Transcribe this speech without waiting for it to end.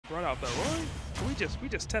brought out the Roy. We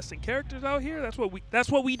just testing characters out here. That's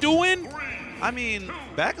what we doing. I mean,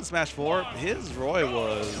 back in Smash 4, his Roy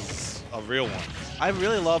was a real one. I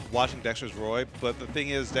really love watching Dexter's Roy, but the thing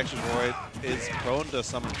is, Dexter's Roy is prone to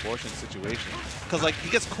some unfortunate situations. Because like he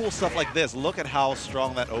gets cool stuff like this. Look at how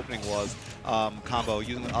strong that opening was. Combo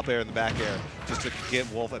using the up air and the back air just to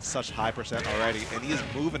get Wolf at such high percent already, and he's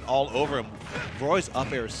moving all over him. Roy's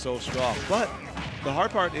up air is so strong, but the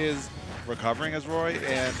hard part is recovering as Roy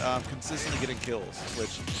and consistently getting kills,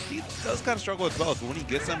 which he does kind of struggle with both. But when he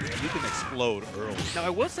gets them, he can explode early. Now, I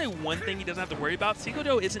will say one thing he doesn't have to worry about.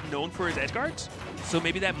 Seagull isn't known for his edge guards, so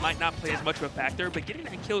maybe that might not play as much of a factor, but getting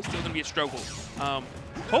that kill is still going to be a struggle.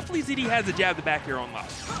 Hopefully ZD has the jab, the back air on lock.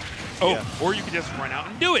 Oh, yeah. Or you can just run out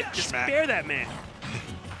and do it. Just spare that man.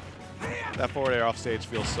 That forward air off stage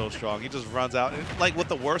feels so strong. He just runs out, and, like with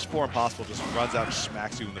the worst form possible, just runs out and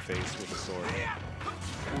smacks you in the face with his sword.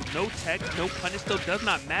 No tech, no punish, though, does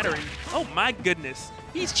not matter. And, oh my goodness,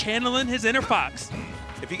 he's channeling his inner Fox.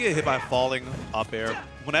 If you get hit by falling up air,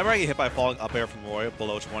 whenever I get hit by falling up air from Roy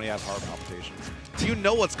below 20, I have heart palpitations. You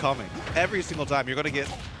know what's coming. Every single time, you're going to get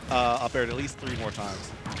up aired at least 3 more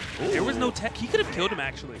times. Ooh. There was no tech. He could have killed him,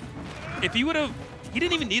 actually. If he would have, he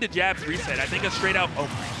didn't even need a jab to reset. I think a straight out,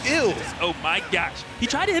 ew. Oh my gosh. He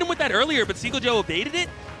tried to hit him with that earlier, but Seagull Joe evaded it.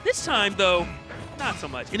 This time, though, not so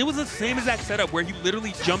much. And it was the same exact setup where he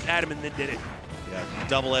literally jumped at him and then did it. Yeah,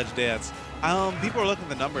 double-edged dance. People are looking at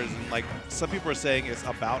the numbers, and like some people are saying it's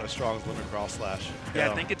about as strong as Limit Cross Slash.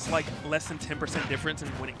 Yeah, I think it's like less than 10% difference in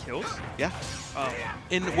when it kills. Yeah.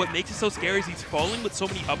 And what makes it so scary is he's falling with so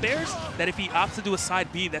many up airs that if he opts to do a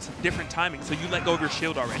side B, that's a different timing. So you let go of your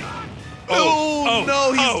shield already. Oh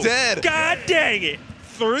no, he's dead. God dang it.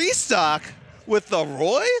 3 stock with the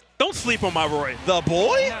Roy? Don't sleep on my Roy. The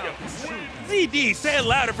boy? Yo, ZD, say it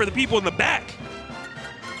louder for the people in the back.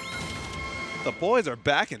 The boys are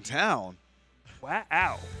back in town.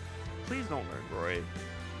 Wow. Please don't learn Roy,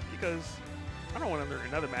 because I don't want to learn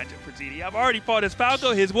another matchup for ZD. I've already fought his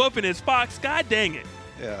Falco, his Wolf, and his Fox. God dang it.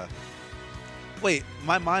 Yeah. Wait,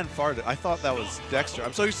 my mind farted. I thought that was Dexter.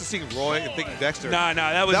 I'm so used to seeing Roy and thinking Dexter. Nah,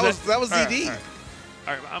 that was ZD.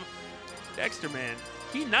 All right, Dexter, man,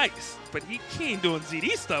 he nice, but he ain't doing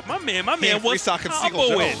ZD stuff. My man was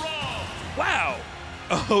comboing. Wow.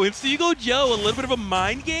 Oh, and Seagull Joe, a little bit of a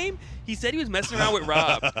mind game. He said he was messing around with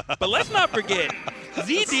Rob. But let's not forget,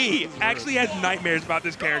 ZD actually has nightmares about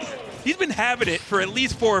this character. He's been having it for at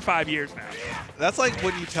least 4 or 5 years now. That's like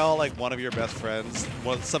when you tell like one of your best friends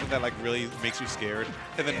something that like really makes you scared,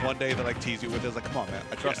 and then one day they like tease you with it. It's like, come on, man,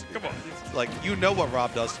 I trust you. Come on. Like, you know what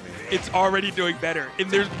Rob does to me. It's already doing better, and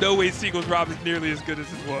there's no way Seagull's Rob is nearly as good as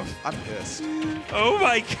his Wolf. I'm pissed. Oh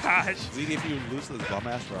my gosh. ZD, if you lose to this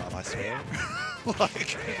bum-ass Rob, I swear.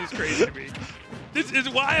 Like, this is crazy to me. This is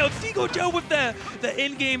wild. Seagull Joe with the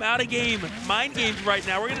in-game, out-of-game mind games right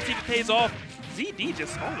now. We're going to see if it pays off. ZD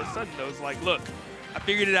just all of a sudden knows, like, look, I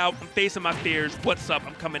figured it out. I'm facing my fears. What's up?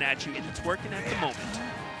 I'm coming at you. And it's working at the moment.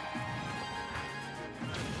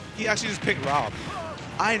 He actually just picked Rob.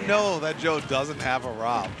 I know that Joe doesn't have a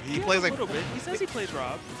Rob. He plays like... a little bit. He says he plays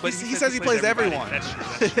Rob. But he says he plays everyone. That's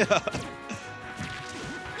true. That's true.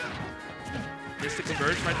 Just the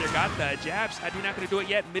conversion right there. Got the jabs. You're not going to do it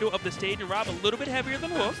yet. Middle of the stage, and Rob a little bit heavier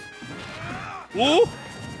than Wolf. Woo!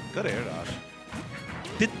 Good air dodge.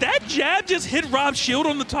 Did that jab just hit Rob's shield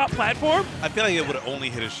on the top platform? I feel like it would have only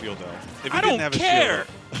hit his shield, though. If he I didn't don't have his care.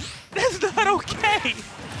 Shield. That's not okay.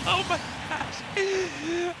 Oh my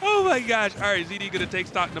gosh. Oh my gosh. All right, ZD going to take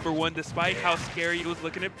stock number 1 despite how scary it was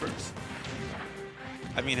looking at first.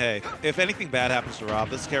 I mean, hey, if anything bad happens to Rob,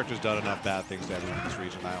 this character's done enough bad things to everyone in this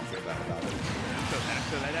region. I don't feel bad about it.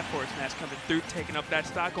 So that force smash coming through, taking up that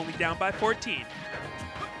stock, only down by 14.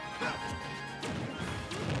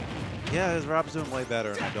 Yeah, his Rob's doing way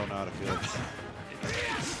better, and I don't know how to feel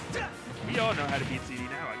it. We all know how to beat ZD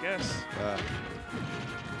now, I guess. Yeah.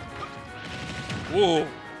 Whoa.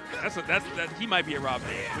 He might be a Rob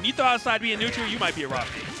main. When you throw outside being neutral, you might be a Rob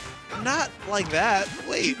main. Not like that.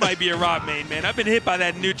 Wait. You might be a Rob main, man. I've been hit by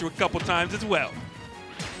that neutral a couple times as well.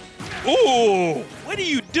 Ooh, what are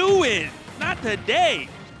you doing? Not today.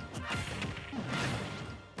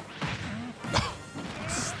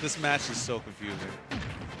 This match is so confusing.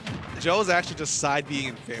 Joe's actually just side being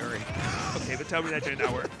and fairy. Okay, but tell me that did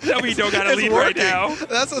not work. Tell me you don't got a lead right now.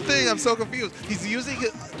 That's the thing. I'm so confused. He's using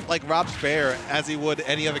it like Rob's fair as he would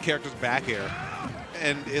any other character's back air,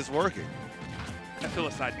 and it's working. I feel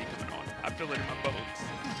a side beat coming on. I feel it in my bones.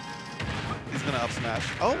 He's going to up smash.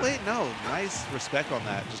 Oh, wait, no. Nice respect on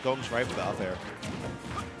that. Just going straight for the up air.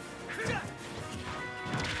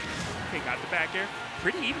 Okay, got the back air.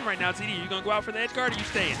 Pretty even right now, ZD. You going to go out for the edge guard or you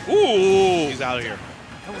staying? Ooh! He's out of here.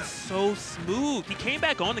 That was so smooth. He came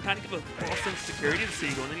back on to kind of give a false sense of security to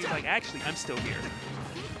Seagull, and then he's like, actually, I'm still here.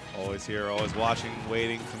 Always here, always watching,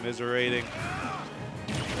 waiting, commiserating.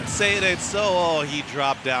 And say it ain't so, oh, he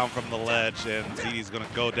dropped down from the ledge, and ZD's going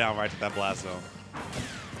to go down right to that blast zone.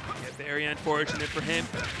 Yeah, very unfortunate for him,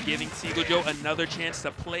 giving Seagull Joe another chance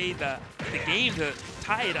to play the game to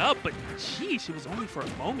tie it up, but sheesh, it was only for a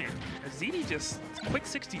moment. As ZD just quick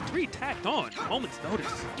 63 tacked on, moment's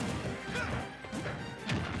notice.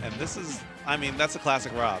 And this is, I mean, that's a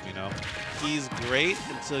classic Rob, you know? He's great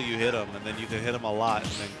until you hit him, and then you can hit him a lot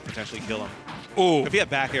and then potentially kill him. Oh, if he had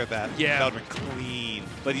back air that, that would have been clean.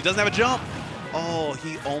 But he doesn't have a jump. Oh,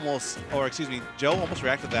 he almost, or excuse me, Joe almost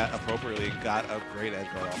reacted that appropriately and got a great edge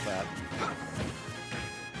guard off that.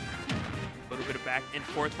 A little bit of back and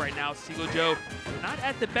forth right now. Seagull Joe not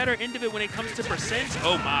at the better end of it when it comes to percents.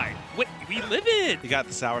 Oh my. Wait, we live in. He got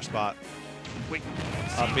the sour spot. Wait.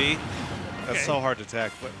 Up B. That's so hard to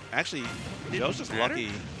tech, but actually, Joe's just lucky.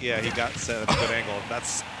 Yeah, he got set at a good angle.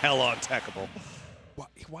 That's hella untechable.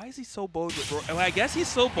 Why is he so bold with Roy? Well, I guess he's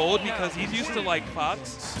so bold because he's used to like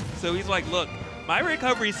Fox. So he's like, look, my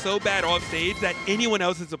recovery is so bad off stage that anyone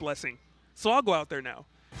else is a blessing. So I'll go out there now.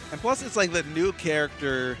 And plus, it's like the new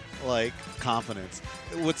character, like, confidence.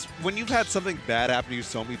 When you've had something bad happen to you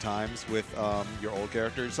so many times with your old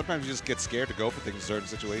character, sometimes you just get scared to go for things in certain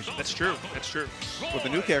situations. That's true. That's true. With the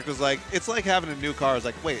new characters, like, it's like having a new car. It's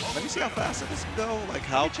like, wait, let me see how fast this can go. Like,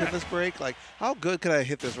 how can this break? Like, how good can I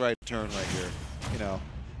hit this right turn right here? You know,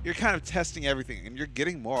 you're kind of testing everything, and you're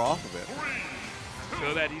getting more off of it.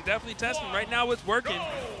 Feel that he's definitely testing. Right now, it's working.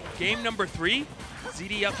 Game number 3,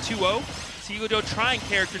 ZD up 2-0. Seagull Joe trying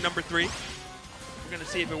character number 3. We're going to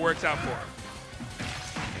see if it works out for him.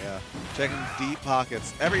 Yeah, checking deep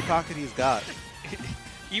pockets. Every pocket he's got.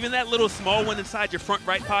 Even that little small one inside your front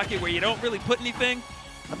right pocket where you don't really put anything.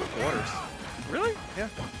 I put quarters. Really? Yeah.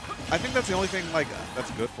 I think that's the only thing like that's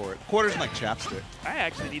good for it. Quarters and like chapstick. I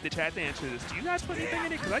actually need the chat to answer this. Do you guys put anything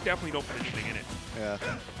in it? Because I definitely don't put anything in it. Yeah.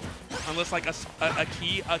 Unless like a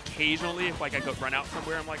key occasionally, if like I go run out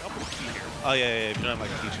somewhere, I'm like, I'll put a key here. Oh yeah, if you don't have like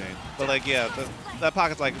a keychain. But like yeah, that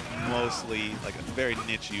pocket's like mostly like very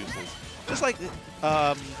niche uses. Just like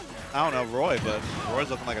I don't know Roy, but Roy's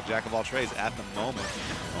looking like a jack of all trades at the moment.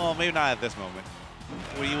 Well, maybe not at this moment.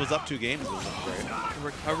 When he was up 2 games, it was great. The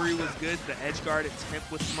recovery was good. The edge guard attempt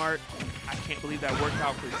was smart. I can't believe that worked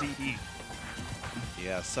out for ZD.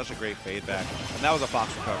 Yeah, such a great fade back. And that was a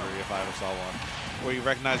Fox recovery if I ever saw one. Where you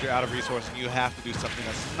recognize you're out of resource and you have to do something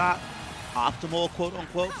that's not optimal, quote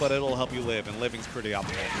unquote, but it'll help you live. And living's pretty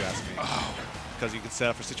optimal if you ask me. Because you can set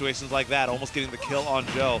up for situations like that, almost getting the kill on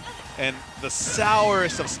Joe. And the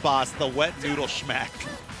sourest of spots, the wet noodle schmack.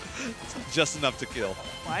 Just enough to kill.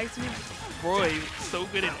 Why is Roy so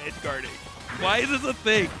good at edge guarding? Why is this a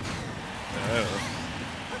thing?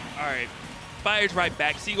 All right, fires right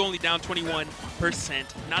back. Seagull only down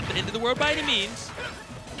 21%. Not the end of the world by any means,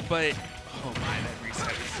 but oh my, that reset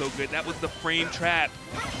was so good. That was the frame trap.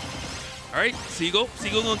 All right, Seagull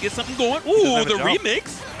gonna get something going. Ooh, the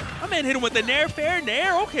remix. My man hit him with the nair, fair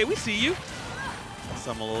nair. Okay, we see you.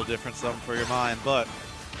 Something a little different, something for your mind, but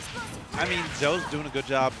I mean, Joe's doing a good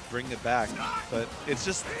job bringing it back, but it's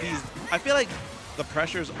just I feel like the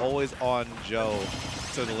pressure is always on Joe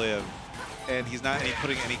to live, and he's not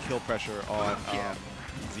putting any kill pressure on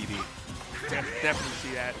ZD. Definitely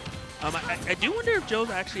see that. I do wonder if Joe's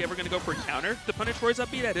actually ever going to go for a counter to punish Roy's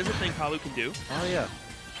up B. That is a thing Palu can do. Oh, yeah.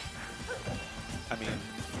 I mean,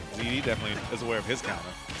 ZD definitely is aware of his counter.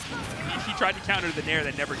 He tried to counter the nair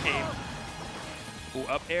that never came. Ooh,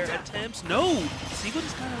 up air attempts. No! Seagull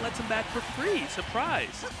just kind of lets him back for free.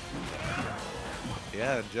 Surprise.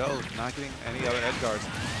 Yeah, and Joe not getting any other edge guards.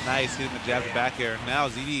 Nice, hitting the jab to back air. Now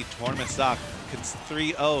ZD, tournament stock, can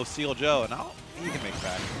 3-0 Seagull Joe. And he can make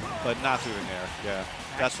back, but not through the nair. Yeah,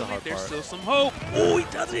 that's the hard part. There's still some hope. Oh, he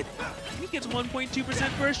does it! He gets 1.2%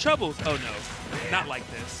 for his troubles. Oh, no. Not like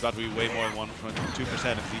this. It's about to be way more than 1.2% if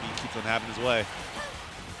ZD keeps on having his way.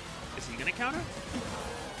 Is he going to counter?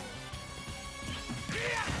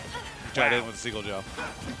 Tried in with Seagull Joe.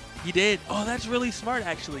 He did. Oh, that's really smart,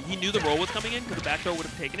 actually. He knew the roll was coming in because the back throw would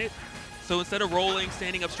have taken it. So instead of rolling,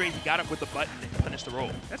 standing up straight, he got it with the button and punished the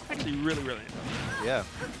roll. That's actually really, really nice. Yeah.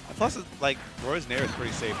 And plus, like, Roy's nair is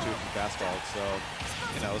pretty safe, too, from fastball. So,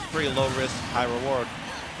 you know, it's pretty low risk, high reward.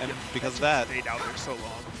 And because of that. Stayed out there so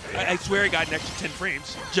long. I swear he got an extra 10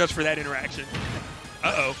 frames just for that interaction.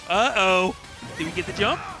 Uh-oh. Uh-oh. Did we get the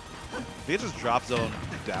jump? If he just drop zone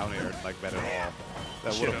down air, like, bet at all.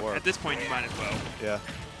 That would have worked. At this point, you might as well. Yeah.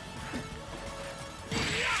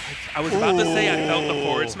 I was about to say I felt the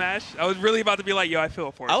forward smash. I was really about to be like, yo, I feel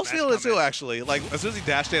a forward smash. I was feeling it too, actually. Like, as soon as he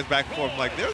dash dance back and forth, I'm like, there's